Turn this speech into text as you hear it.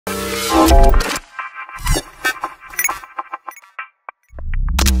আমি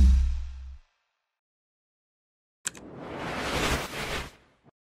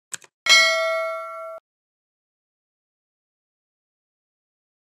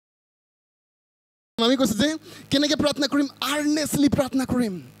কৈছো যে কেনেকৈ প্ৰাৰ্থনা কৰিম আৰ্নেষ্টলি প্ৰাৰ্থনা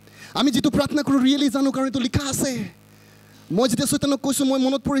কৰিম আমি যেটো প্ৰাৰ্থনা কৰো ৰিয়েলি জানো কাৰণ এটো লিখা আছে মই যেতিয়া শয়তানক কৈছো মই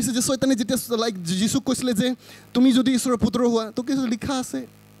মনত পৰিছে যে শয়তানে যেতিয়া লাইক যিশুক কৈছিলে যে তুমি যদি ঈশ্বৰৰ পুত্ৰ হোৱা তো কি লিখা আছে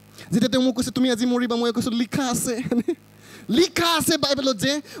যেতিয়া তেওঁ মোক কৈছে তুমি আজি মৰিবা মই কৈছো লিখা আছে বাইবেলত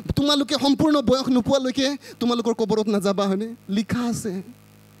যে তোমালোকে সম্পূৰ্ণ বয়স নোপোৱালৈকে তোমালোকৰ কবৰত নাযাবা হয়নে লিখা আছে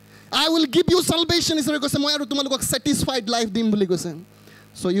I will give you salvation ঈশ্বৰে কৈছে মই আৰু তোমালোকক satisfied life দিম বুলি কৈছে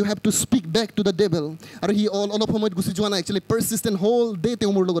So you have to speak back to the devil. And he all of him gusi joana actually persistent whole day te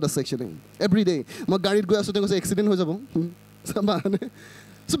umur logot ase actually every day. Ma garit goi aso te kose accident ho jabo.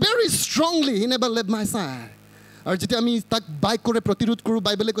 So very strongly he never left my side. Ar jetia ami tak bike kore protirod koru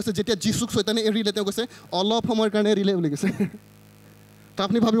Bible kose jetia Jesus soitane erile te kose all of homoir karone erile boli kose. Ta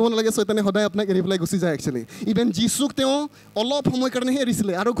apni bhabibo nalage soitane hoday apnak eri pelai gusi jay actually. Even Jesus teo all of homoir karone he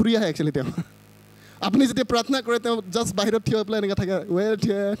erisile aro ghuri ahe actually teo. আপনি যেতে প্ৰাৰ্থনা কৰে তে just বাহিৰত থিয় ply এনেকা থাকে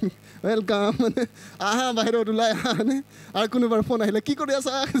welcome আহা বাহিৰত উলাই আনে আৰু কোনোবাৰ ফোন আহিলে কি কৰি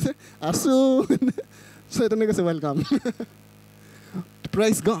আছা আছো সৈতানে কৈছে ওয়েলকাম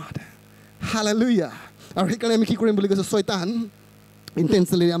প্ৰেইজ গড হালেলুয়া আৰু সেইকাৰণে আমি কি কৰিম বুলি কৈছে শয়তান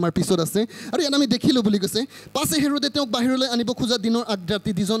ইন্টেনশনালি আমাৰ পিছত আছে আৰু ইয়াত আমি দেখিলো বুলি কৈছে পাছে হেৰোদে তেওঁক বাহিৰলৈ আনিব খোজা দিনৰ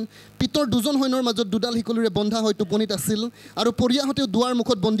আগৰাতি দুজন পিতৰ দুজন হৈনৰ মাজত দুডাল হিকলিৰে বন্ধা হৈ টোপনিত আছিল আৰু পৰিয়াহঁতেও দুৱাৰ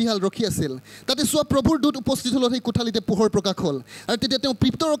মুখত বন্দীহাল ৰখি আছিল তাতে চোৱা প্ৰভুৰ দূত উপস্থিত হ'ল সেই কোঠালিতে পোহৰ প্ৰকাশ হ'ল আৰু তেতিয়া তেওঁ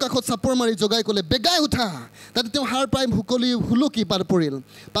পিতৰৰ কাষত চাপৰ মাৰি জগাই ক'লে বেগাই উঠা তাতে তেওঁ হাড় পাই হুলকি পাৰ পৰিল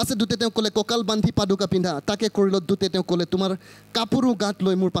পাছে দূতে তেওঁ ক'লে কঁকাল বান্ধি পাদুকা পিন্ধা তাকে কৰিলত দূতে তেওঁ ক'লে তোমাৰ কাপোৰো গাত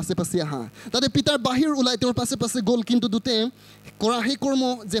লৈ মোৰ পাছে পাছে আহা তাতে পিতাৰ বাহিৰ ওলাই তেওঁৰ পাছে পাছে গ'ল কিন্তু দূতে কৰা সেই কৰ্ম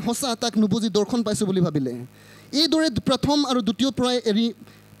যে হসা তাক নুবুজি দৰ্শন পাইছো বুলি ভাবিলে এইদৰে প্ৰথম আৰু দ্বিতীয় প্ৰায় এৰি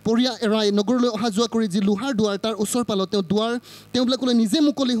পৰিয়া এৰাই নগৰলৈ অহা যোৱা কৰি যি লোহাৰ দুৱাৰ তাৰ ওচৰ পালত তেওঁ দুৱাৰ তেওঁবিলাকলৈ নিজে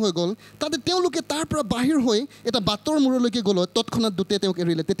মুকলি হৈ গ'ল তাতে তেওঁলোকে তাৰ পৰা বাহিৰ হৈ এটা বাটৰ মূৰলৈকে গ'ল তৎক্ষণাত দূতে তেওঁক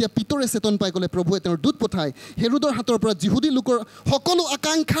এৰিলে তেতিয়া পিতৰে চেতন পাই গ'লে প্ৰভুৱে তেওঁৰ দূত পঠাই হেৰোদৰ হাতৰ পৰা যিহুদী লোকৰ সকলো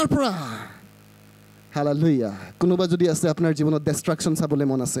আকাংক্ষাৰ পৰা হালেলুয়া কোনোবা যদি আছে আপোনাৰ জীৱনত ডিষ্ট্ৰাকচন চাবলৈ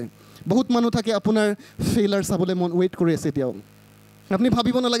মন আছে বহুত মানুহ থাকে আপোনাৰ ফেইলাৰ চাবলৈ মন ৱেইট কৰি আছে এতিয়াও আপনি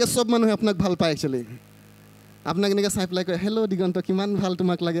ভাবিব নালাগে সব মানুহে আপোনাক ভাল পায় একচুয়ালি আপোনাক এনেকৈ চাই পেলাই কয় হেল্ল' দিগন্ত কিমান ভাল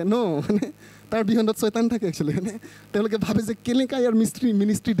তোমাক লাগে ন তাৰ বিহণ্ডত শয়তান থাকে একচুয়ালি তেওঁলোকে ভাবে যে কেনেকা ইয়াৰ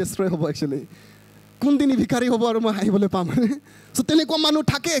মিনিষ্ট্ৰি ডিষ্ট্ৰয় হ'ব একচুয়ালি কোনদিন ভিখাৰী হ'ব আৰু মই হাঁহিবলৈ পাম সো তেনেকুৱা মানুহ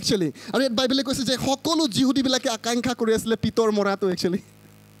থাকে একচুয়ালি আৰু ইয়াত বাইবেলে কৈছে যে সকলো যিহুদীবিলাকে আকাংক্ষা কৰি আছিলে পিতৰ মৰাটো একচুয়ালি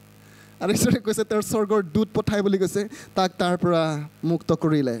আৰু ঈশ্বৰে কৈছে তেওঁৰ স্বৰ্গৰ দূত পঠাই বুলি কৈছে তাক তাৰ পৰা মুক্ত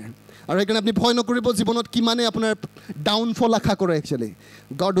কৰিলে আৰু সেইকাৰণে আপুনি ভয় নকৰিব জীৱনত কিমানে আপোনাৰ ডাউনফল আশা কৰে actually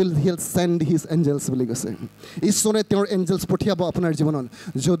god will send his Angeles বুলি কৈছে ঈশ্বৰে তেওঁৰ এঞ্জেলছ পঠিয়াব আপোনাৰ জীৱনত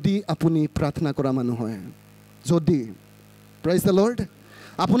যদি আপুনি প্ৰাৰ্থনা কৰা মানুহ হয় যদি প্ৰেইজ দ্য লৰ্ড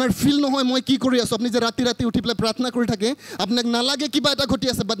আপোনাৰ ফিল নহয় মই কি কৰি আছো আপুনি যে ৰাতি ৰাতি উঠি পেলাই প্ৰাৰ্থনা কৰি থাকে আপোনাক নালাগে কিবা এটা ঘটি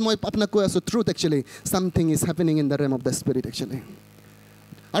আছে বাট মই আপোনাক কৈ আছো truth actually something is happening in the RAM of the spirit actually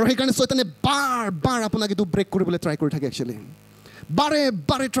আৰু সেইকাৰণে শয়তানে বাৰ আপোনাক এইটো ব্ৰেক কৰিবলৈ ট্ৰাই কৰি থাকে একচুয়ালি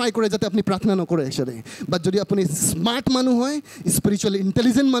বাৰে ট্ৰাই কৰে যাতে আপুনি প্ৰাৰ্থনা নকৰে একচুয়ালি বাট যদি আপুনি স্মাৰ্ট মানুহ হয় স্পিৰিচুৱেলি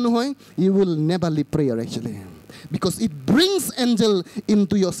ইন্টেলিজেন্ট মানুহ হয় U will never live prayer actually because it brings angel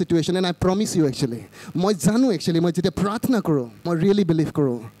into your situation and I promise you actually মই জানো actually মই যেতিয়া প্ৰাৰ্থনা কৰো মই really believe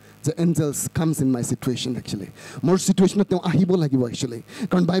কৰো the angels comes in my situation actually মোৰ সিচুৱেচনত তেওঁ আহিব লাগিব actually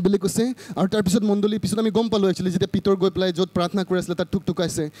কাৰণ বাইবেলে কৈছে আৰু তাৰ পিছত মণ্ডলী পিছত আমি গম পালো actually যেতিয়া পিতৰ গৈ পেলাই যত প্ৰাৰ্থনা কৰি আছিল তাত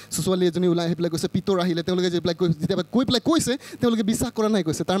ঠুকঠুকাইছে সুছোৱালী এজনী ওলাই আহি পেলাই কৈছে পিতৰ আহিলে তেওঁলোকে যে পেলাই যেতিয়া কৈ পেলাই কৈছে তেওঁলোকে বিশ্বাস কৰা নাই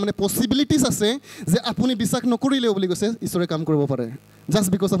কৈছে তাৰ মানে পসিবিলিটিজ আছে যে আপুনি বিশ্বাস নকৰিলেও বুলি কৈছে ঈশ্বৰে কাম কৰিব পাৰে just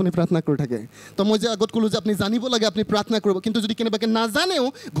because আপুনি প্ৰাৰ্থনা কৰি থাকে তো মই যে আগত কলো যে আপুনি জানিব লাগে আপুনি প্ৰাৰ্থনা কৰিব কিন্তু যদি কেনেবাকে নাজানেও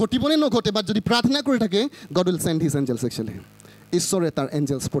ঘটিবনে নঘটে বাট যদি প্ৰাৰ্থনা কৰি থাকে God will send his angels actually ঈশ্বৰে তাৰ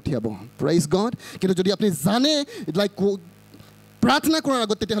এঞ্জেলছ পঠিয়াব প্ৰেইজ গড কিন্তু যদি আপুনি জানে লাইক প্ৰাৰ্থনা কৰাৰ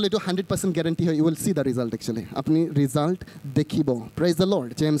আগত তেতিয়াহ'লে এইটো 100% গ্যাৰান্টি হয় U will see the result actually আপুনি ৰিজাল্ট দেখিব প্ৰেইজ দ্য লৰ্ড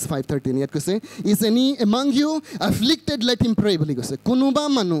জেমছ 5:13 ইয়াত কৈছে is any among U এফ্লিক্টেড let him pray বুলি কৈছে কোনোবা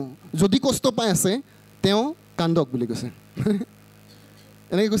মানুহ যদি কষ্ট পাই আছে তেওঁ কান্দক বুলি কৈছে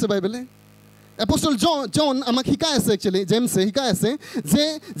এনেকৈ কৈছে বাইবেলে এপোষ্টল জন আমাক শিকাই আছে একচুয়ালি জেমছে শিকাই আছে যে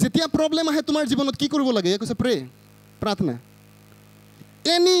যেতিয়া প্ৰবলেম আহে তোমাৰ জীৱনত কি কৰিব লাগে কৈছে প্ৰে প্ৰাৰ্থনা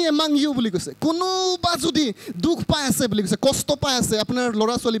এনি এমং ইউ বুলি কৈছে কোনোবা যদি দুখ পাই আছে বুলি কৈছে কষ্ট পাই আছে আপোনাৰ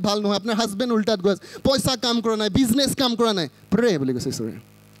ল'ৰা ছোৱালী ভাল নহয় আপোনাৰ হাজবেণ্ড উল্টাত গৈ আছে পইচা কাম কৰা নাই বিজনেছ কাম কৰা নাই প্ৰে বুলি কৈছে ঈশ্বৰে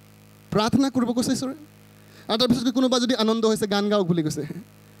প্ৰাৰ্থনা কৰিব কৈছে ঈশ্বৰে আৰু তাৰপিছত কোনোবা যদি আনন্দ হৈছে গান গাওক বুলি কৈছে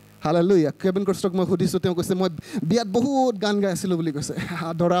Hallelujah. Kevin Kostok মই সুধিছোঁ তেওঁ কৈছে মই বিয়াত বহুত গান গাই আছিলোঁ বুলি কৈছে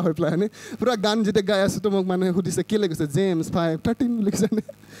দৰা হৈ পেলাই হয়নে পুৰা গান যেতিয়া গাই আছোঁ তো মোক মানুহে সুধিছে কেলৈ কৈছে জেমছ 5:13 বুলি কৈছে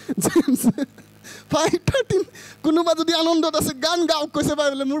জেমছ 5:13 কোনোবা যদি আনন্দত আছে গান গাওক কৈছে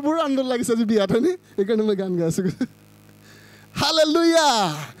বাইবেলে মোৰ বৰ আনন্দ লাগিছে আজি বিয়াত হয়নে সেইকাৰণে মই গান গাই আছোঁ Hallelujah.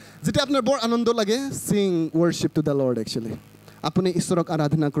 যেতিয়া আপোনাৰ বৰ আনন্দ লাগে sing worship to the Lord actually. আপুনি ঈশ্বৰক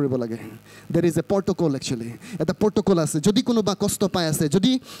আৰাধনা কৰিব লাগে there is a protocol actually এটা protocol আছে যদি কোনোবা কষ্ট পাই আছে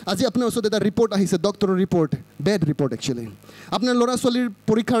যদি আজি আপোনাৰ ওচৰত এটা ৰিপৰ্ট আহিছে ডক্টৰৰ ৰিপৰ্ট বেড ৰিপৰ্ট actually আপোনাৰ ল'ৰা ছোৱালীৰ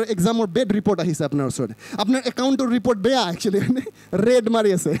পৰীক্ষাৰ এক্সামৰ বেড ৰিপৰ্ট আহিছে আপোনাৰ ওচৰত আপোনাৰ একাউণ্টৰ ৰিপৰ্ট বেয়া actually ৰেড মাৰি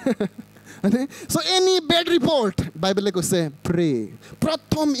আছে so any bad report bible কৈছে pray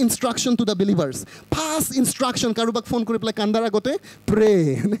প্ৰথম instruction to the believers first instruction কাৰোবাক ফোন কৰি পেলাই কান্দাৰ আগতে pray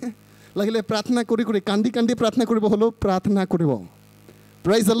লাগিলে প্ৰাৰ্থনা কৰি কৰি কান্দি কান্দি প্ৰাৰ্থনা কৰিব হলো প্ৰাৰ্থনা কৰিব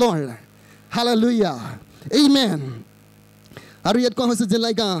praise the lord hallelujah amen আৰু ইয়াত কোৱা হৈছে যে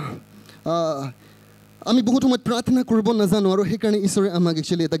লাইক আমি বহুত সময় প্ৰাৰ্থনা কৰিব নাজানো আৰু সেইকাৰণে ঈশ্বৰে আমাক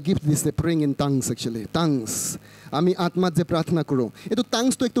একচুৱেলি এটা গিফ্ট দিছে praying in tongues actually tongues আমি আত্মাত যে প্ৰাৰ্থনা কৰোঁ এইটো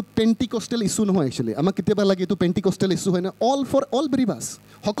টাংছটো একটু পেণ্টিকষ্টেল ইছ্যু নহয় একচুৱেলি আমাক কেতিয়াবা লাগে এইটো পেণ্টিকষ্টেল ইছ্যু হয় না অল ফৰ অল বিলিভাৰ্ছ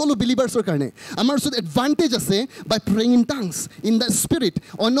সকলো বিলিভাৰ্ছৰ কাৰণে আমাৰ ওচৰত এডভান্টেজ আছে বাই praying in টাংছ in the spirit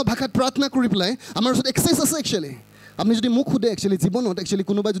অন্য ভাষাত প্ৰাৰ্থনা কৰি পেলাই আমাৰ ওচৰত এক্সেছ আছে একচুৱেলি আপুনি যদি মোক সোধে একচুৱেলি জীৱনত একচুৱেলি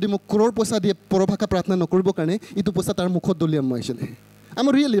কোনোবাই যদি মোক ক্ৰ'ৰ পইচা দিয়ে পৰভাষা প্ৰাৰ্থনা নকৰিবৰ কাৰণে এইটো পইচা তাৰ মুখত দলিয়াম মই একচুৱেলি আমি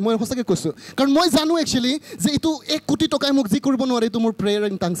ৰিয়েলি মই সঁচাকৈ কৈছোঁ কাৰণ মই জানো একচুৱেলি যে এইটো 1 কোটি টকাই মোক যি কৰিব নোৱাৰে এইটো মোৰ প্ৰেয়াৰ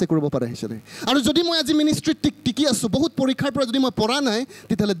ইন টাংছে কৰিব পাৰে একচুৱেলি আৰু যদি মই আজি মিনিষ্ট্ৰীত টিকি আছোঁ বহুত পৰীক্ষাৰ পৰা যদি মই পঢ়া নাই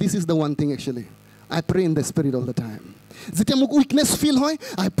তেতিয়াহ'লে this is the one thing actually I pray in the spirit all the time যেতিয়া মোক উইকনেছ ফিল হয়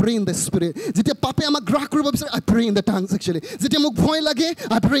আই প্ৰে ইন দ্য স্পিৰিট যেতিয়া পাপে আমাক গ্ৰাস কৰিব বিচাৰে আই প্ৰে ইন দ্য টাংছ একচুৱেলি যেতিয়া মোক ভয় লাগে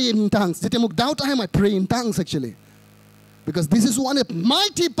আই প্ৰে ইন টাংছ যেতিয়া মোক ডাউট আহে আই pray in টাংছ actually because this is one A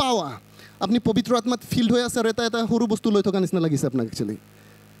মাইটি power আপুনি পবিত্ৰ আত্মাত ফিল্ড হৈ আছে আৰু এটা এটা সৰু বস্তু লৈ থকা নিচিনা লাগিছে আপোনাক actually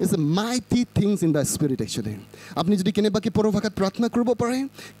It's a mighty things in the spirit actually. আপুনি যদি কেনেবাকে পৰভাষাত প্ৰাৰ্থনা কৰিব পাৰে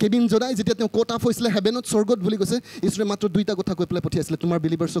কেবিন জদাই যেতিয়া তেওঁ কোট অফ হৈছিলে হেভেনত স্বৰ্গত বুলি কৈছে ঈশ্বৰে মাত্ৰ দুইটা কথা কৈ পেলাই পঠিয়াইছিলে তোমাৰ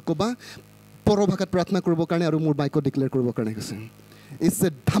বিলিভাৰ্ছক ক'বা পৰভাষাত প্ৰাৰ্থনা কৰিবৰ কাৰণে আৰু মোৰ বাইকত ডিক্লেয়াৰ কৰিবৰ কাৰণে কৈছে ইটছ এ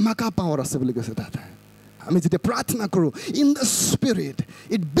ধামাকা পাৱাৰ আছে বুলি কৈছে তাত আমি যেতিয়া প্ৰাৰ্থনা কৰোঁ in the spirit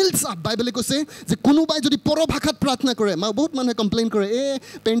it বিল্ডছ up বাইবেলে কৈছে যে কোনোবাই যদি পৰভাষাত প্ৰাৰ্থনা কৰে বহুত মানুহে কমপ্লেইন কৰে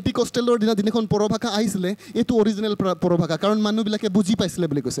পেণ্টিকষ্টেলৰ দিনাখন পৰভাষা আহিছিলে এইটো অৰিজিনেল পৰভাষা কাৰণ মানুহবিলাকে বুজি পাইছিলে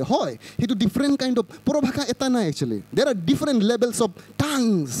বুলি কৈছে হয় সেইটো ডিফাৰেণ্ট কাইণ্ড অফ পৰভাষা এটা নাই একচুৱেলি দেৰ আৰ ডিফাৰেণ্ট লেভেলছ অফ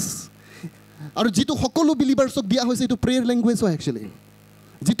টাংছ আৰু যিটো সকলো বিলিভাৰ্ছক দিয়া হৈছে এইটো প্ৰেয়াৰ লেংগুৱেজ হয় একচুৱেলি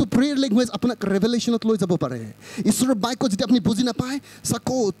যিটো প্ৰেয়াৰ লেংগুৱেজ আপোনাক ৰেভেলেশ্যনত লৈ যাব পাৰে ঈশ্বৰৰ বাক্য যেতিয়া আপুনি বুজি নাপায়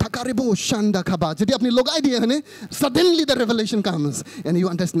চাকো থাকাৰিব চান্দা খাবা যেতিয়া আপুনি লগাই দিয়ে হয়নে suddenly the ৰেভেলেশ্যন comes and U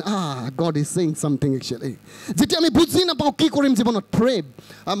understand god is saying something actually যেতিয়া আমি বুজি নাপাওঁ কি কৰিম জীৱনত প্ৰে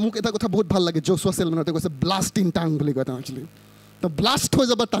মোক এটা কথা বহুত ভাল লাগে জোচুৱা চেলমেনতে কৈছে ব্লাষ্ট ইন টাং বুলি কয় তেওঁ একচুৱেলি তো ব্লাষ্ট হৈ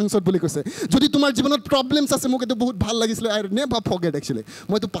যাব টাংছত বুলি কৈছে যদি তোমাৰ জীৱনত প্ৰব্লেমছ আছে মোক এইটো বহুত ভাল লাগিছিলে আই নেভাৰ ফৰগেট একচুৱেলি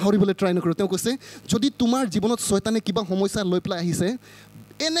মইতো পাহৰিবলৈ ট্ৰাই নকৰোঁ তেওঁ কৈছে যদি তোমাৰ জীৱনত ছয়তানে কিবা সমস্যা লৈ পেলাই আহিছে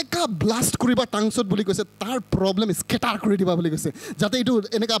এনেকা ব্লাষ্ট কৰিবা টাংছত বুলি কৈছে তাৰ প্ৰব্লেম স্কেটাৰ কৰি দিবা বুলি কৈছে যাতে এইটো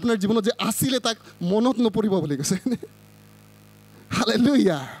এনেকা আপোনাৰ জীৱনত যে আছিলে তাক মনত নপৰিব বুলি কৈছে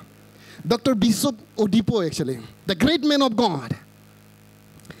hallelujah doctor bishop অডিপো actually the great man of god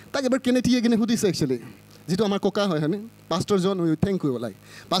তাক এবাৰ কেনেটিয়ে কিনে সুধিছে একচুৱেলি যিটো আমাৰ ককা হয় হয়নে পাষ্টৰ জন উই থেংক ইউ লাইক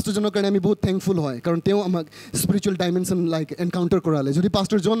পাষ্টৰ জনৰ কাৰণে আমি বহুত থেংকফুল হয় কাৰণ তেওঁ আমাক স্পিৰিচুৱেল ডাইমেনশ্যন লাইক এনকাউণ্টাৰ কৰালে যদি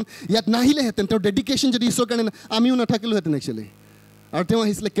পাষ্টৰ জন ইয়াত নাহিলেহেঁতেন তেওঁৰ ডেডিকেশ্যন যদি ঈশ্বৰৰ কাৰণে আমিও নাথাকিলোহেঁতেন একচুৱেলি আৰু তেওঁ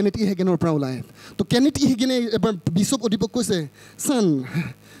আহিছিলে কেনেটি হেগেনৰ পৰা ওলাই তো কেনেটি হেগেনে এবাৰ বিশ্বপ অধিপক কৈছে চান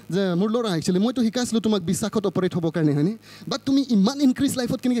যে মোৰ ল'ৰা একচুৱেলি মইতো শিকাইছিলোঁ তোমাক বিশ্বাসত অপাৰেট হ'বৰ কাৰণে হয়নে বাট তুমি ইমান ইনক্ৰিজ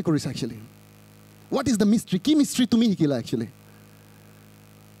লাইফত কেনেকৈ কৰিছা একচুৱেলি হোৱাট ইজ দ্য মিষ্ট্ৰি কি মিষ্ট্ৰি তুমি শিকিলা একচুৱেলি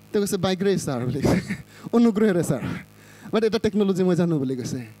তেওঁ কৈছে বাই গ্ৰেছ ছাৰ বুলি কৈছে অনুগ্ৰহেৰে ছাৰ বাট এটা টেকন'লজি মই জানো বুলি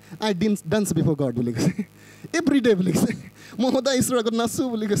কৈছে আই ডান্স বিফৰ গড বুলি কৈছে এভৰি ডে বুলি কৈছে মই সদায় ঈশ্বৰৰ আগত নাচোঁ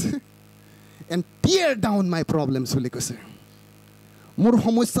বুলি কৈছে and tier down my problems বুলি কৈছে মোৰ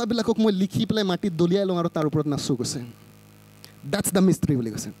সমস্যাবিলাকক মই লিখি পেলাই মাটিত দলিয়াই লওঁ আৰু তাৰ ওপৰত নাচোঁ কৈছে ডেটছ দ্য মিষ্ট্ৰি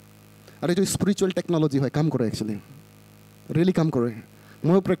বুলি কৈছে আৰু এইটো স্পিৰিচুৱেল টেকন'লজি হয় কাম কৰে একচুৱেলি ৰিয়েলি কাম কৰে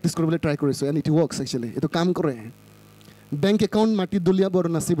ময়ো প্ৰেক্টিছ কৰিবলৈ ট্ৰাই কৰিছোঁ এণ্ড ইট ৱৰ্কছ একচুৱেলি এইটো কাম কৰে বেংক একাউণ্ট মাটিত দলিয়াব আৰু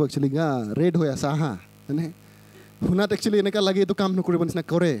নাচিব একচুৱেলি গা ৰেড হৈ আছে আহা হয়নে শুনাত একচুৱেলি এনেকুৱা লাগে এইটো কাম নকৰিব নিচিনা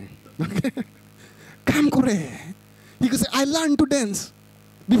কৰে কাম কৰে সি কৈছে আই learn two dance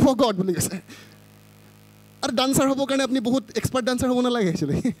before god বুলি কৈছে আৰু ডান্সাৰ হ'বৰ কাৰণে আপুনি বহুত এক্সপাৰ্ট ডান্সাৰ হ'ব নালাগে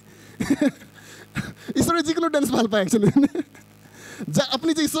একচুৱেলি ঈশ্বৰে যিকোনো ডান্স ভাল পায় একচুৱেলি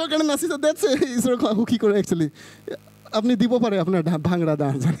আপুনি যে ঈশ্বৰৰ কাৰণে নাচিছে ডেটছ ঈশ্বৰক সুখী কৰে একচুৱেলি আপনি দিব পাৰে আপোনাৰ ভাংৰা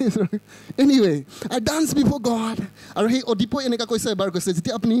ডান্স এনিৱে আই ডান্স বিফৰ গড আৰু সেই অদীপ এনেকুৱা কৈছে এবাৰ কৈছে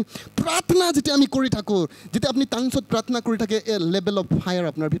যেতিয়া আপুনি প্ৰাৰ্থনা যেতিয়া আমি কৰি থাকোঁ যেতিয়া আপুনি টাংছত প্ৰাৰ্থনা কৰি থাকে এ লেভেল অফ ফায়াৰ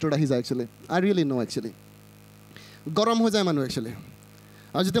আপোনাৰ ভিতৰত আহি যায় একচুৱেলি আই ৰিয়েলি নো একচুৱেলি গৰম হৈ যায় মানুহ একচুৱেলি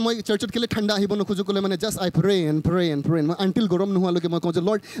আৰু যেতিয়া মই চাৰ্চত কেলে ঠাণ্ডা আহিব নোখোজো ক'লে মানে জাষ্ট আই প্ৰে মই আনটিল গৰম নোহোৱালৈকে মই কওঁ যে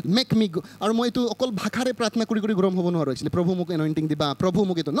লৰ্ড মেক মি আৰু মই এইটো অকল ভাষাৰে প্ৰাৰ্থনা কৰি কৰি গৰম হ'ব নোৱাৰোঁ একচুৱেলি প্ৰভু মোক এনইণ্টিং দিবা প্ৰভু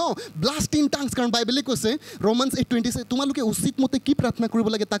মোক এইটো ন ব্লাষ্ট ইন টাংছ কাৰণ বাইবেলে কৈছে ৰোমান্স 8:20 তোমালোকে উচিত মতে কি প্ৰাৰ্থনা কৰিব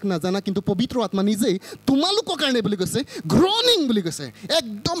লাগে তাক নাজানা কিন্তু পবিত্ৰ আত্মা নিজেই তোমালোকৰ কাৰণে বুলি কৈছে গ্ৰনিং বুলি কৈছে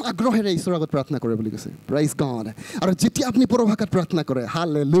একদম আগ্ৰহেৰে ঈশ্বৰৰ আগত প্ৰাৰ্থনা কৰে বুলি কৈছে প্ৰেইজ গড আৰু যেতিয়া আপুনি পৰভাষাত প্ৰাৰ্থনা কৰে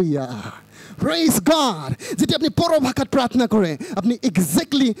হালেলুয়া Praise God. যেতিয়া আপনি পৰভাষাত প্ৰাৰ্থনা কৰে আপনি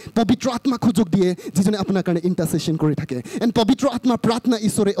এক্স্যাক্টলি পবিত্ৰ আত্মাক সুযোগ দিয়ে যিজনে আপোনাৰ কাৰণে ইন্টাৰসেশন কৰি থাকে এণ্ড পবিত্ৰ আত্মাৰ প্ৰাৰ্থনা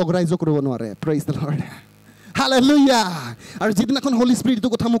ঈশ্বৰে অগ্ৰাহ্য কৰিব নোৱাৰে Praise the Lord. Hallelujah. আৰু যিদিনাখন হোলি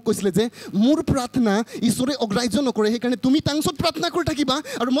স্পিৰিটৰ কথা মোক কৈছিলে যে মোৰ প্ৰাৰ্থনা ঈশ্বৰে অগ্ৰাহ্য নকৰে সেইকাৰণে তুমি টাংছত প্ৰাৰ্থনা কৰি থাকিবা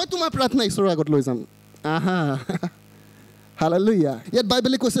আৰু মই তোমাৰ প্ৰাৰ্থনা ঈশ্বৰৰ আগত লৈ যাম আহা Hallelujah. Yet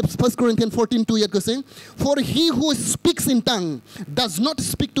Bible says 1 Corinthians 14:2 yet say, for he who speaks in tongue does not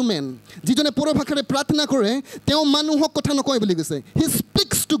speak to men. যিজনে পৰভাষাৰে প্ৰাৰ্থনা কৰে তেওঁ মানুহক কথা নকয় বুলি কৈছে he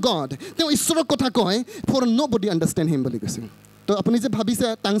speaks to God. তেওঁ ঈশ্বৰৰ কথা কয় for nobody understand him বুলি কৈছে তো আপুনি যে ভাবিছে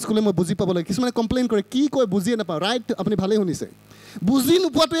টাংছ ক'লে মই বুজি পাব লাগে কিছুমানে কমপ্লেইন কৰে কি কয় বুজিয়ে নাপাওঁ ৰাইট আপুনি ভালেই শুনিছে বুজি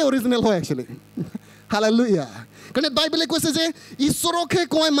নোপোৱাটোৱে অৰিজিনেল হয় একচুৱেলি Hallelujah. কাৰণ বাইবেলে কৈছে যে ঈশ্বৰকে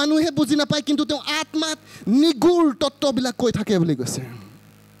কয় মানুহে বুজি নাপায় কিন্তু তেওঁ আত্মাত নিগুৰ তত্ত্ববিলাক কৈ থাকে বুলি কৈছে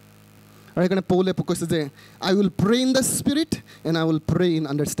আৰু সেইকাৰণে পৌলে কৈছে যে আই will pray in the spirit and I will pray in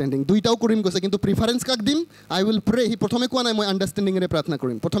understanding দুইটাও কৰিম কৈছে কিন্তু প্ৰিফাৰেঞ্চ কাক দিম আই উইল প্ৰে সি প্ৰথমে কোৱা নাই মই আণ্ডাৰষ্টেণ্ডিঙেৰে প্ৰাৰ্থনা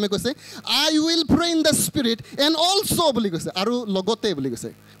কৰিম প্ৰথমে কৈছে আই will pray in the spirit and also' বুলি কৈছে আৰু লগতে বুলি কৈছে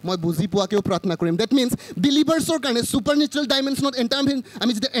মই বুজি পোৱাকেও প্ৰাৰ্থনা কৰিম ডেট মিনছ বিলিভাৰ্ছৰ কাৰণে ছুপাৰ নেচাৰেল ডাইমেনশ্যনত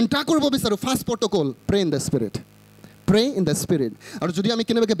আমি যেতিয়া এণ্টাৰ কৰিব বিচাৰোঁ first protocol pray in the spirit Pray in the spirit. আৰু যদি আমি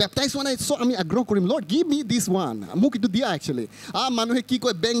কেনেবাকৈ বেপটাইজ হোৱা নাই চ' আমি আগ্ৰহ কৰিম লৰ্ড গিভ মি দিছ ওৱান মোক এইটো দিয়া একচুৱেলি মানুহে কি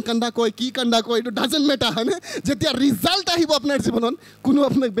কয় বেংক কান্দা কয় কি কান্দা কয় এইটো ডাজেণ্ট মেটাৰ হয়নে যেতিয়া ৰিজাল্ট আহিব আপোনাৰ জীৱনত কোনো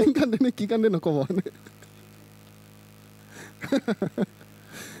আপোনাক বেংক কান্দে নে কি কান্দে নক'ব হয়নে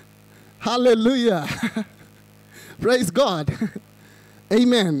Hallelujah. Praise God.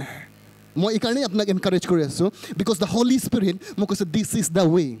 Amen. মই এইকাৰণেই আপোনাক এনকাৰেজ কৰি আছোঁ বিকজ দ্য হোলি স্পিৰিট মোক কৈছে দিছ ইজ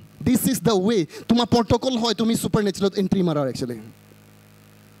দ্য ৱে তোমাৰ প্ৰট'কল হয় তুমি ছুপাৰ নেচাৰেলত এণ্ট্ৰি মাৰাৰ একচুৱেলি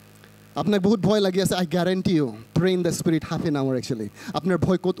আপোনাক বহুত ভয় লাগি আছে আই guarantee U pray in the spirit half an hour actually আপোনাৰ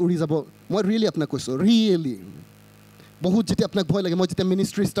ভয় ক'ত উৰি যাব মই ৰিয়েলি আপোনাক কৈছোঁ ৰিয়েলি বহুত যেতিয়া আপোনাক ভয় লাগে মই যেতিয়া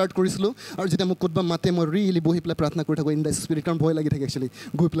মিনিষ্ট্ৰি ষ্টাৰ্ট কৰিছিলোঁ আৰু যেতিয়া মোক ক'ৰবাত মাতে মই ৰিয়েলি বহি পেলাই প্ৰাৰ্থনা কৰি থাকোঁ ইন দ্য স্পিৰিট কাৰণ ভয় লাগি থাকে একচুৱেলি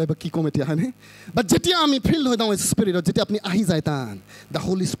গৈ পেলাই বা কি ক'ম এতিয়া হয়নে বাট যেতিয়া আমি ফিল হৈ যাওঁ স্পিৰিটত যেতিয়া আপুনি আহি যায় তাত the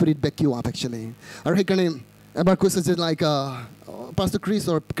Holi spirit back U up actually আৰু সেইকাৰণে এবাৰ কৈছে যে like pastor Chris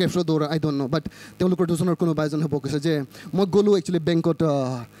or কেফ্ৰডৰ I don't ন' বাট তেওঁলোকৰ দুজনৰ কোনোবা এজন হ'ব কৈছে যে মই গ'লোঁ একচুৱেলি বেংকত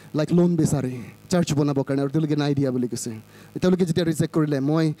লাইক লোন বিচাৰি চাৰ্চ বনাবৰ কাৰণে আৰু তেওঁলোকে নাই দিয়া বুলি কৈছে তেওঁলোকে যেতিয়া ৰিজেক্ট কৰিলে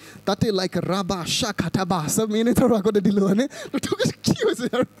মই তাতে লাইক ৰাবা শাক হাটাবা চব মেনেজাৰৰ আগতে দিলোঁ হয়নে কি হৈছে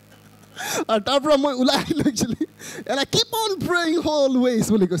আৰু তাৰ পৰা মই ওলাই আহিলোঁ একচুৱেলি এনে keep on praying hall ways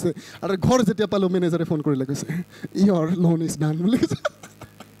বুলি কৈছে আৰু ঘৰ যেতিয়া পালোঁ মেনেজাৰে ফোন কৰিলে কৈছে ইয়ৰ লোন ইজ ডান বুলি কৈছে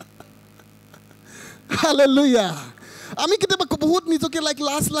Hallelujah. আমি কেতিয়াবা বহুত নিজকে লাইক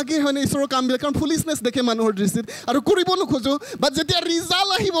লাজ লাগে হয়নে ঈশ্বৰৰ কামবিলাক কাৰণ ফুলিছনেছ দেখে মানুহৰ দৃষ্টিত আৰু কৰিব নোখোজোঁ বাট যেতিয়া ৰিজাল্ট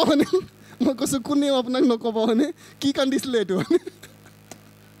আহিব হয়নে মই কৈছোঁ কোনেও আপোনাক নক'ব হয়নে কি কান্দিছিলে এইটো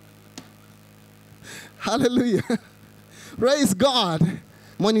Hallelujah. Praise God.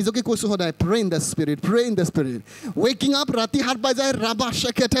 মই নিজকে কৈছোঁ সদায় pray in the spirit ৱেকিং up ৰাতি সাৰ পাই যায় ৰাবা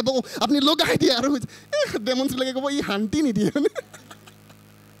শেকেট হ'ব আপুনি লগাই দিয়ে আৰু ডেমনছবিলাকে ক'ব ই শান্তি নিদিয়ে হয়নে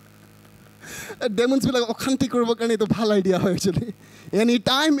ডেমনছবিলাক অশান্তি কৰিবৰ কাৰণে এইটো ভাল আইডিয়া হয় একচুৱেলি এনি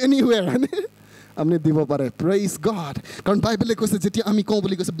টাইম এনিৱেৰ হয়নে আপুনি দিব পাৰে প্ৰেইজ গড কাৰণ বাইবেলে কৈছে যেতিয়া আমি কওঁ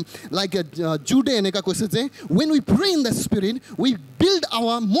বুলি কৈছে লাইক জুডে এনেকুৱা কৈছে যে when we pray in the spirit we build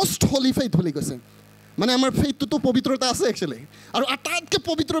hour most Holi faith বুলি কৈছে মানে আমাৰ ফেইথটোতো পবিত্ৰতা আছে একচুৱেলি আৰু আটাইতকৈ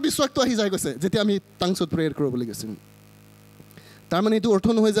পবিত্ৰ বিশ্বাসটো আহি যায় কৈছে যেতিয়া আমি টাংছত প্ৰেয়াৰ কৰোঁ বুলি কৈছে তাৰমানে এইটো অৰ্থ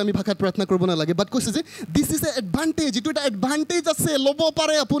নহয় যে আমি ভাষাত প্ৰাৰ্থনা কৰিব নালাগে বাট কৈছে যে দিছ ইজ এ এডভান্টেজ এইটো এটা এডভান্টেজ আছে ল'ব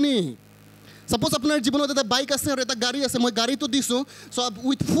পাৰে আপুনি Suppose আপোনাৰ জীৱনত এটা বাইক আছে আৰু এটা গাড়ী আছে মই গাড়ীটো দিছোঁ চ'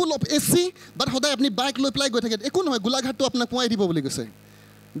 উইথ ফুল অফ AC বাট সদায় আপুনি বাইক লৈ পেলাই গৈ থাকে একো নহয় গোলাঘাটটো আপোনাক পোৱাই দিব বুলি কৈছে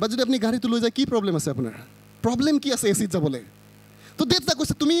বাট যদি আপুনি গাড়ীটো লৈ যায় কি প্ৰব্লেম আছে আপোনাৰ প্ৰব্লেম কি আছে এচিত যাবলৈ তো দেৱতা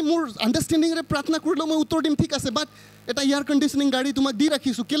কৈছে তুমি মোৰ আণ্ডাৰষ্টেণ্ডিঙেৰে প্ৰাৰ্থনা কৰিলেও মই উত্তৰ দিম ঠিক আছে বাট এটা এয়াৰ কণ্ডিশ্যনিং গাড়ী তোমাক দি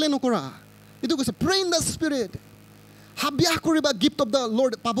ৰাখিছোঁ কেলে নকৰা এইটো কৈছে প্ৰে ইন দ্য স্পিৰিট হাবিয়াস কৰিবা গিফ্ট অফ দ্য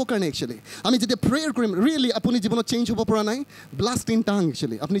লৰ্ড পাবৰ কাৰণে একচুৱেলি আমি যেতিয়া প্ৰেয়াৰ কৰিম ৰিয়েলি আপুনি জীৱনত চেঞ্জ হ'ব পৰা নাই ব্লাষ্ট ইন টাং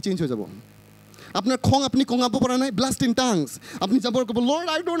একচুৱেলি আপুনি চেঞ্জ হৈ যাব আপোনাৰ খং আপুনি কঙাব পৰা নাই ব্লাষ্ট ইন টাংছ আপুনি যাব ক'ব লৰ্ড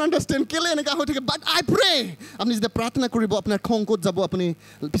আই ডোন্ট আণ্ডাৰষ্টেণ্ড কেলে এনেকুৱা হৈ থাকে বাট আই প্ৰে আপুনি যেতিয়া প্ৰাৰ্থনা কৰিব আপোনাৰ খং ক'ত যাব আপুনি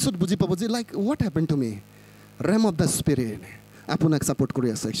পিছত বুজি পাব যে like what happen to me RAM of the spirit আপোনাক ছাপোৰ্ট কৰি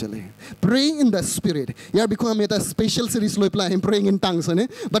আছে actually pray in the spirit ইয়াৰ বিষয়ে আমি এটা স্পেচিয়েল চিৰিজ লৈ পেলাই আহিম প্ৰেইং ইন টাংছ হয়নে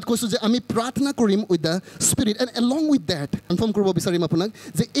বাট কৈছোঁ যে আমি প্ৰাৰ্থনা কৰিম with the spirit and along with date confirm কৰিব বিচাৰিম আপোনাক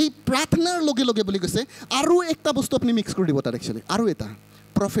যে এই প্ৰাৰ্থনাৰ লগে লগে বুলি কৈছে আৰু একটা বস্তু আপুনি মিক্স কৰি দিব তাত একচুৱেলি আৰু এটা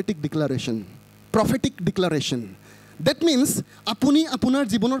prophetic declaration that means আপুনি আপোনাৰ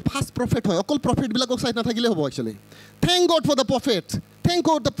জীৱনৰ ফাৰ্ষ্ট প্ৰফেট হয় অকল প্ৰফেটবিলাকক চাই নাথাকিলে হ'ব actually thank God for the prophet thank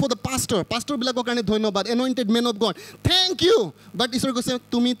God for the pastorবিলাকৰ কাৰণে ধন্যবাদ anointed men of God thank you but ঈশ্বৰে কৈছে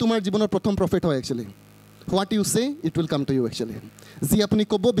তুমি তোমাৰ জীৱনৰ প্ৰথম প্ৰফেট হয় actually what you say it will come to you actually যি আপুনি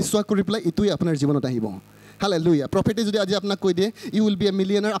ক'ব বিশ্বাস কৰি পেলাই ইটোই আপোনাৰ জীৱনত আহিব hallelujah প্ৰফেটে যদি আজি আপোনাক কৈ দিয়ে you will be a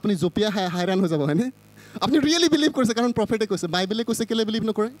millionaire আপুনি জপিয়া হাইৰাণ হৈ যাব হয়নে আপুনি ৰিয়েলি বিলিভ কৰিছে কাৰণ প্ৰফেটে কৈছে বাইবেলে কৈছে কেলে বিলিভ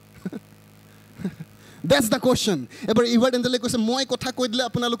নকৰে that's the question এবাৰ ইভাৰ্ট এঞ্জেলে কৈছে মই কথা কৈ দিলে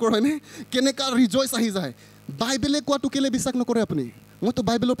আপোনালোকৰ হয়নে কেনেকা ৰিজয়ছ আহি যায় বাইবেলে কোৱাটো কেলে বিশ্বাস নকৰে আপুনি মইতো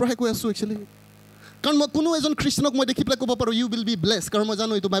বাইবেলৰ পৰাহে কৈ আছোঁ একচুৱেলি কাৰণ মই কোনো এজন খ্ৰীষ্টানক মই দেখি পেলাই ক'ব পাৰোঁ ইউ উইল বি ব্লেছ কাৰণ মই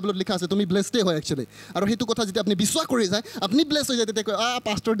জানো এইটো বাইবেলত লিখা আছে তুমি ব্লেছডেই হয় একচুৱেলি আৰু সেইটো কথা যেতিয়া আপুনি বিশ্বাস কৰি যায় আপুনি ব্লেছ হৈ যায় তেতিয়া কয়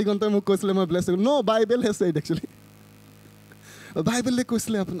পাষ্টাৰ দিগন্তই মোক কৈছিলে মই bless no Bible has said actually বাইবেলে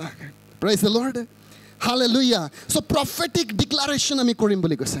কৈছিলে আপোনাক praise the lord Hallelujah. So prophetic declaration আমি কৰিম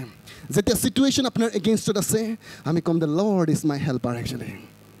বুলি কৈছে যেতিয়া সিচুৱেশ্যন আপোনাৰ এগেইনষ্টত আছে আমি কম the lord is my helper actually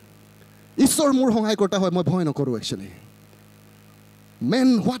ঈশ্বৰ মোৰ সহায়কৰ্তা হয় মই ভয় নকৰোঁ actually man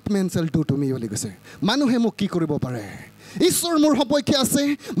what man cell do to me বুলি কৈছে মানুহে মোক কি কৰিব পাৰে ঈশ্বৰ মোৰ সপক্ষে আছে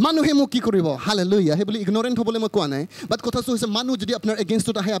মানুহে মোক কি কৰিব হালেলুয়া সেই বুলি ইগনৰেণ্ট হ'বলৈ মই কোৱা নাই বাট কথাটো হৈছে মানুহ যদি আপোনাৰ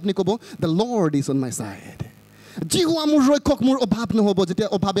এগেইনষ্টত আহে আপুনি ক'ব the lord is on my side জিহুৱা মোৰ ৰক্ষক মোৰ অভাৱ নহ'ব যেতিয়া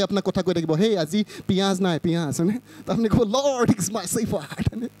অভাৱে আপোনাক কথা কৈ থাকিব হেই আজি পিঁয়াজ নাই পিঁয়াজ হয়নে আপুনি ক'ব lord is my Shepherd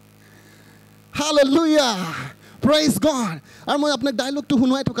hallelujah praise god আৰু মই আপোনাক ডাইলগটো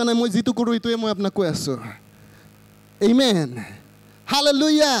শুনোৱাই থকা নাই মই যিটো কৰোঁ এইটোৱে মই আপোনাক কৈ আছোঁ আমেন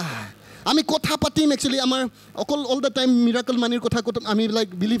হালেলুয়া আমি কথা পাতিম একচুৱেলি আমাৰ অকল অল দ্য টাইম মিৰাকল মানিৰ কথা আমি লাইক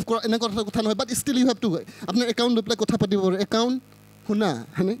বিলিভ কৰা এনেকুৱা কথা নহয় but still U have to আপোনাৰ একাউণ্ট লৈ পেলাই কথা পাতিব পাৰে একাউণ্ট শুনা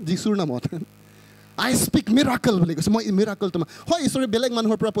হয়নে যীশুৰ নামত I speak miracle বুলি কৈছে মই মিৰাকল তোমাৰ হয় ঈশ্বৰে বেলেগ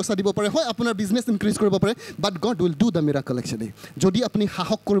মানুহৰ পৰা পইচা দিব পাৰে হয় আপোনাৰ বিজনেছ ইনক্ৰিজ কৰিব পাৰে বাট god will do the miracle actually যদি আপুনি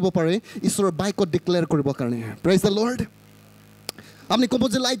সাহস কৰিব পাৰে ঈশ্বৰৰ বাইকত ডিক্লেয়াৰ কৰিবৰ কাৰণে প্ৰেইজ দ্য লৰ্ড আপুনি ক'ব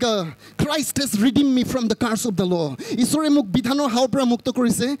যে like Christ has redeem me from the curse of the law ঈশ্বৰে মোক বিধানৰ হাওৰ পৰা মুক্ত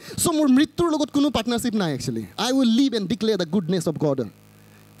কৰিছে চ' মোৰ মৃত্যুৰ লগত কোনো পাৰ্টনাৰশ্বিপ নাই actually I will live and declare the goodness of god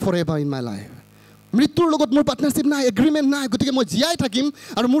for ever in my life মৃত্যুৰ লগত মোৰ পাৰ্টনাৰশ্বিপ নাই এগ্ৰিমেণ্ট নাই গতিকে মই জীয়াই থাকিম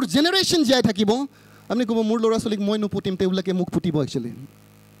আৰু মোৰ জেনেৰেশ্যন জীয়াই থাকিব আপুনি ক'ব মোৰ ল'ৰা ছোৱালীক মই নুপুতিম তেওঁলোকে মোক পুতিব একচুৱেলি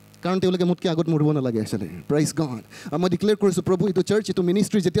কাৰণ তেওঁলোকে মোতকৈ আগত মৰিব নালাগে একচুৱেলি প্ৰেইজ গড আৰু মই ডিক্লেয়াৰ কৰিছোঁ প্ৰভু এইটো চাৰ্চ এইটো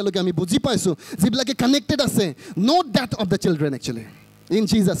মিনিষ্ট্ৰী যেতিয়ালৈকে আমি বুজি পাইছোঁ যিবিলাকে কানেক্টেড আছে not death of the children actually in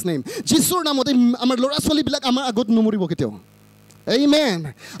Jesus name যীশুৰ নামতে আমাৰ ল'ৰা ছোৱালীবিলাক আমাৰ আগত নমৰিব কেতিয়াও আমেন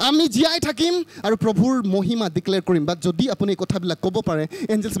আমি জীয়াই থাকিম আৰু প্ৰভুৰ মহিমা ডিক্লেয়াৰ কৰিম বাট যদি আপুনি এই কথাবিলাক ক'ব পাৰে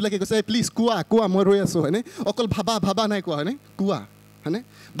এঞ্জেলছবিলাকে কৈছে প্লিজ কোৱা মই ৰৈ আছোঁ হয়নে অকল ভাবা নাই কোৱা হয়নে কোৱা হয়নে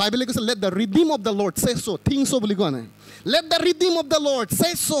বাইবেলে কৈছে let the redeem of the lord চে চ' থিংক চ' বুলি কোৱা নাই let the redeem of the lord চে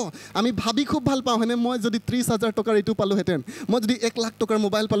চ' আমি ভাবি খুব ভাল পাওঁ হয়নে মই যদি 30,000 টকাৰ এইটো পালোহেঁতেন মই যদি 1 লাখ টকাৰ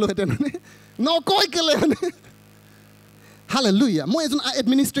মোবাইল পালোহেঁতেন হয়নে নকয় কেলে হয়নে হালেলুয়া মই এজন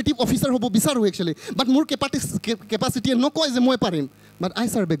এডমিনিষ্ট্ৰেটিভ অফিচাৰ হ'ব বিচাৰোঁ একচুৱেলি বাট মোৰ কেপাচিটিয়ে নকয় যে মই পাৰিম বাট আই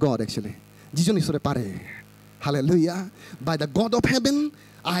চাৰ্ভ এ গড একচুৱেলি যিজন ঈশ্বৰে পাৰে hallelujah by the god of heaven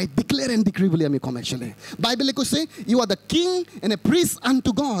I declare and decree বুলি আমি কম একচুৱেলি বাইবেলে কৈছে U are the king and A Priest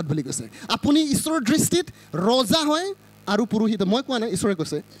আনটু god বুলি কৈছে আপুনি ঈশ্বৰৰ দৃষ্টিত ৰজা হয় আৰু পুৰোহিত মই কোৱা নাই ঈশ্বৰে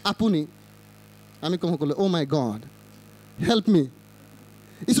কৈছে আপুনি আমি কম সকলোৱে অ' মাই গড হেল্প মি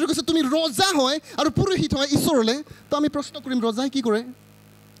ঈশ্বৰে কৈছে তুমি ৰজা হয় আৰু পুৰোহিত হয় ঈশ্বৰলৈ তো আমি প্ৰশ্ন কৰিম ৰজাই কি কৰে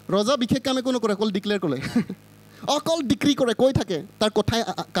ৰজা বিশেষ কাম একো নকৰে অকল ডিক্লেয়াৰ কৰে অকল ডিক্ৰী কৰে কৈ থাকে তাৰ কথাই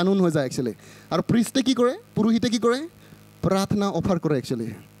কানুন হৈ যায় একচুৱেলি আৰু প্ৰিষ্টে কি কৰে পুৰোহিতে কি কৰে প্ৰাৰ্থনা অফাৰ কৰে একচুৱেলি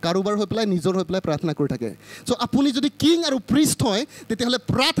কাৰোবাৰ হৈ পেলাই নিজৰ হৈ পেলাই প্ৰাৰ্থনা কৰি থাকে চ' আপুনি যদি কিং আৰু প্ৰিষ্ট হয় তেতিয়াহ'লে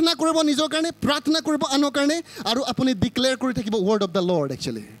প্ৰাৰ্থনা কৰিব নিজৰ কাৰণে প্ৰাৰ্থনা কৰিব আনৰ কাৰণে আৰু আপুনি ডিক্লেয়াৰ কৰি থাকিব word of the lord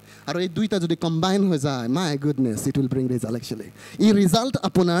actually আৰু এই দুইটা যদি কম্বাইন হৈ যায় মাই goodness it will bring result actually E result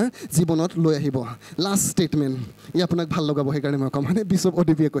আপোনাৰ জীৱনত লৈ আহিব লাষ্ট ষ্টেটমেণ্ট ই আপোনাক ভাল লগাব সেইকাৰণে মই ক'ম মানে বিশ্বপ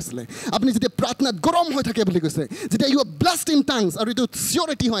অডিবিয়ে কৈছিলে আপুনি যেতিয়া প্ৰাৰ্থনাত গৰম হৈ থাকে বুলি কৈছে যেতিয়া ইউ আৰ ব্লাষ্ট ইন টাংছ আৰু এইটো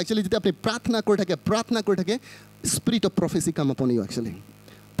চিয়ৰিটি হয় একচুৱেলি যেতিয়া আপুনি প্ৰাৰ্থনা কৰি থাকে স্পিৰিট অফ প্ৰফেচি কাম আপন ইউ একচুৱেলি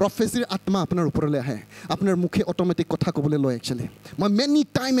প্ৰফেচিৰ আত্মা আপোনাৰ ওপৰলৈ আহে আপোনাৰ মুখে অটোমেটিক কথা ক'বলৈ লয় একচুৱেলি মই মেনি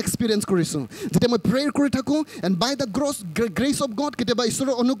টাইম এক্সপিৰিয়েঞ্চ কৰিছোঁ যেতিয়া মই প্ৰেয়াৰ কৰি থাকোঁ and by the grace of god কেতিয়াবা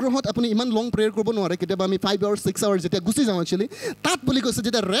ঈশ্বৰৰ অনুগ্ৰহত আপুনি ইমান লং প্ৰেয়াৰ কৰিব নোৱাৰে কেতিয়াবা আমি 5 hours 6 hours যেতিয়া গুচি যাওঁ একচুৱেলি তাত বুলি কৈছে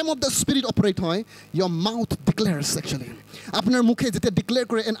যেতিয়া RAM of the spirit operate হয় your mouth declares একচুৱেলি আপোনাৰ মুখে যেতিয়া ডিক্লেয়াৰ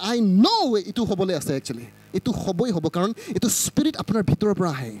কৰে এণ্ড আই ন' এইটো হ'বলৈ আছে একচুৱেলি এইটো হ'বই হ'ব কাৰণ এইটো স্পিৰিট আপোনাৰ ভিতৰৰ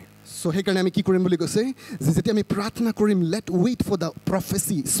পৰা আহে চ' সেইকাৰণে আমি কি কৰিম বুলি কৈছে যে যেতিয়া আমি প্ৰাৰ্থনা কৰিম late weight for the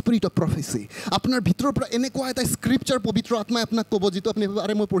prophecy spirit of prophecy আপোনাৰ ভিতৰৰ পৰা এনেকুৱা এটা স্ক্ৰিপচাৰ পবিত্ৰ আত্মাই আপোনাক ক'ব যিটো আপুনি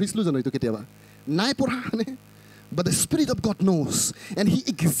আৰে মই পঢ়িছিলোঁ জানো এইটো কেতিয়াবা নাই পঢ়া মানে বাট the spirit of god knows and he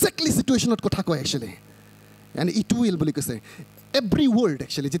exactly চিটুৱেশ্যনত কথা কয় একচুৱেলি এণ্ড ইট উইল বুলি কৈছে এভৰি ৱৰ্ড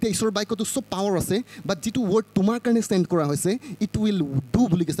একচুৱেলি যেতিয়া ঈশ্বৰৰ বাক্যটো চব পাৱাৰ আছে বাট যিটো ৱৰ্ড তোমাৰ কাৰণে চেণ্ড কৰা হৈছে ইট উইল ডু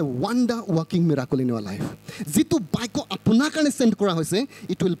বুলি কৈছে wonder ৱাকিং miracle in your life যিটো বাক্য আপোনাৰ কাৰণে চেণ্ড কৰা হৈছে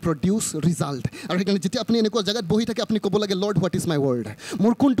ইট উইল প্ৰডিউচ ৰিজাল্ট আৰু সেইকাৰণে যেতিয়া আপুনি এনেকুৱা জেগাত বহি থাকে আপুনি ক'ব লাগে lord what is my word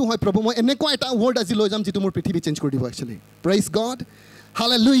মোৰ কোনটো হয় প্ৰভু মই এনেকুৱা এটা ৱৰ্ড আজি লৈ যাম যিটো মোৰ পৃথিৱী চেঞ্জ কৰি দিব একচুৱেলি প্ৰেইজ গড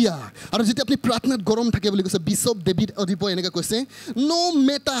হালেলুয়া আৰু যেতিয়া আপুনি প্ৰাৰ্থনাত গৰম থাকে বুলি কৈছে বিশ্বপ ডেভিড অদিপই এনেকৈ কৈছে ন'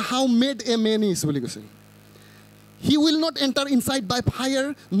 matter how made a man is বুলি কৈছে He will not enter inside by fire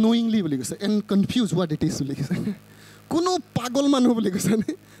knowingly বুলি কৈছে and confuse what it is বুলি কৈছে কোনো পাগল মানুহ বুলি কৈছে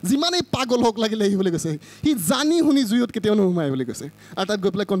যিমানেই পাগল হওক লাগিলে আহি বুলি কৈছে সি জানি শুনি জুইত কেতিয়াও নোসোমায় বুলি কৈছে আৰু তাত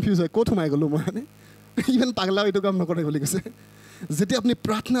গৈ পেলাই কনফিউজ হয় ক'ত সোমাই গ'লোঁ মই মানে ইভেন পাগলাও এইটো কাম নকৰে বুলি কৈছে যেতিয়া আপুনি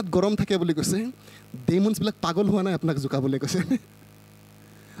প্ৰাৰ্থনাত গৰম থাকে বুলি কৈছে ডেমনছবিলাক পাগল হোৱা নাই আপোনাক জোকাবলৈ কৈছে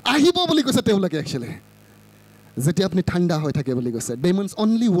আহিব বুলি কৈছে তেওঁলোকে একচুৱেলি যেতিয়া আপুনি ঠাণ্ডা হৈ থাকে বুলি কৈছে demons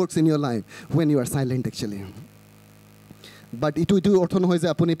only works in your life when U R silent actually বাট এইটো অৰ্থ নহয় যে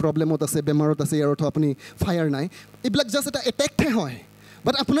আপুনি প্ৰব্লেমত আছে বেমাৰত আছে ইয়াৰ অৰ্থ আপুনি ফায়াৰ নাই এইবিলাক জাষ্ট এটা এটেকহে হয়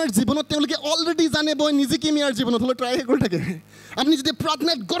বাট আপোনাৰ জীৱনত তেওঁলোকে অলৰেডি জানে বই নিজে কিমি ইয়াৰ জীৱনত হ'লে ট্ৰাইহে কৰি থাকে আপুনি যেতিয়া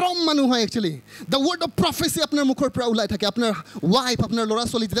প্ৰাৰ্থনাত গৰম মানুহ হয় actually the word of prophecy আপোনাৰ মুখৰ পৰা ওলাই থাকে আপোনাৰ ৱাইফ আপোনাৰ ল'ৰা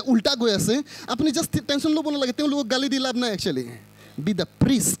ছোৱালী যেতিয়া উল্টা গৈ আছে আপুনি জাষ্ট টেনশ্যন ল'ব নালাগে তেওঁলোকক গালি দি লাভ নাই actually B the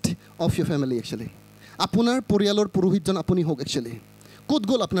Priest of your family actually আপোনাৰ পৰিয়ালৰ পুৰোহিতজন আপুনি হওক একচুৱেলি ক'ত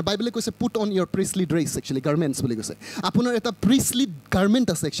গ'ল আপোনাৰ বাইবেলে কৈছে put on your প্ৰিষ্টলি dress actually garments বুলি কৈছে আপোনাৰ এটা প্ৰিষ্টলি গাৰ্মেণ্ট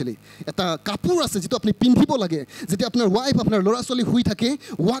আছে একচুৱেলি এটা কাপোৰ আছে যিটো আপুনি পিন্ধিব লাগে যেতিয়া আপোনাৰ ৱাইফ আপোনাৰ ল'ৰা ছোৱালী শুই থাকে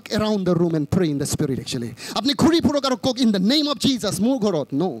walk around the room and pray in the spirit actually আপুনি ঘূৰি ফুৰক আৰু কওক in the name of Jesus মোৰ ঘৰত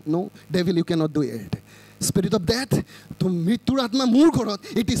ন' devil U cannot do it spirit of death তো মৃত্যুৰ আত্মা মোৰ ঘৰত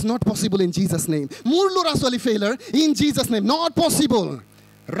it is not possible in Jesus name মোৰ ল'ৰা ছোৱালী failure in Jesus name not possible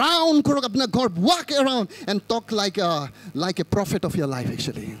Round korok apna ghor walk around and talk like a prophet of your life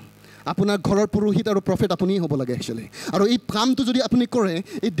actually. Apuna ghoror purohit aru prophet apuni hobo lage actually. Aru ei kamtu jodi apuni kore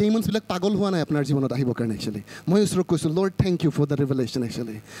ei demons bilak pagol hua nai apnar jibanot ahibo karone actually. Moi isrok koisu Lord thank you for the revelation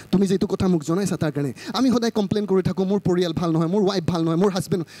actually. Tumi je etu kotha muk jonaisa tar karone ami hodai complain kori thaku mor poriyal bhal nohoy mor wife bhal nohoy mor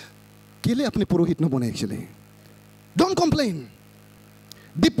husband kele apni purohit nobone actually. Don't complain.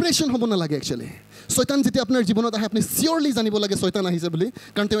 Depression হ'ব নালাগে actually শয়তান যেতিয়া আপোনাৰ জীৱনত আহে আপুনি চিয়ৰলি জানিব লাগে শয়তান আহিছে বুলি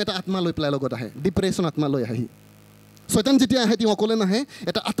কাৰণ তেওঁ এটা আত্মা লৈ পেলাই লগত আহে ডিপ্ৰেশ্যন আত্মা লৈ আহি শয়তান যেতিয়া আহে তেওঁ অকলে নাহে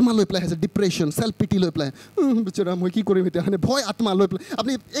এটা আত্মা লৈ পেলাই আহিছে ডিপ্ৰেশ্যন চেল্ফ পিটি লৈ পেলাই বিচৰা মই কি কৰিম এতিয়া মানে ভয় আত্মা লৈ পেলাই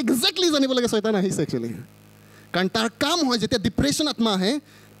আপুনি একজেক্টলি জানিব লাগে শয়তান আহিছে একচুৱেলি কাৰণ তাৰ কাম হয় যেতিয়া ডিপ্ৰেশ্যন আত্মা আহে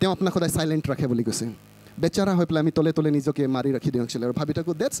তেওঁ আপোনাক সদায় চাইলেণ্ট ৰাখে বুলি কৈছে বেচাৰা হৈ পেলাই আমি তলে তলে নিজকে মাৰি ৰাখি দিওঁ একচুৱেলি আৰু ভাবি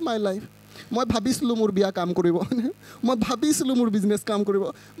থাকোঁ ডেটছ মাই লাইফ মই ভাবিছিলোঁ মোৰ বিয়া কাম কৰিব মই ভাবিছিলোঁ মোৰ বিজনেছ কাম কৰিব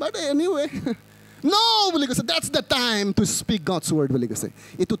বাট এনিৱে ন' বুলি কৈছে that's the time to speak God's word বুলি কৈছে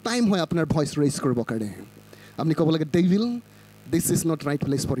এইটো টাইম হয় আপোনাৰ ভইচ ৰেইজ কৰিবৰ কাৰণে আপুনি ক'ব লাগে devil this is not right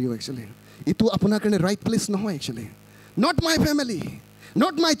place for U actually এইটো আপোনাৰ কাৰণে ৰাইট প্লেচ নহয় actually not my family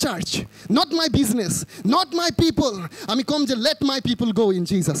not my church, not my business, not my people. আমি কম যে let my people go in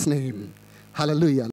Jesus name. Hallelujah.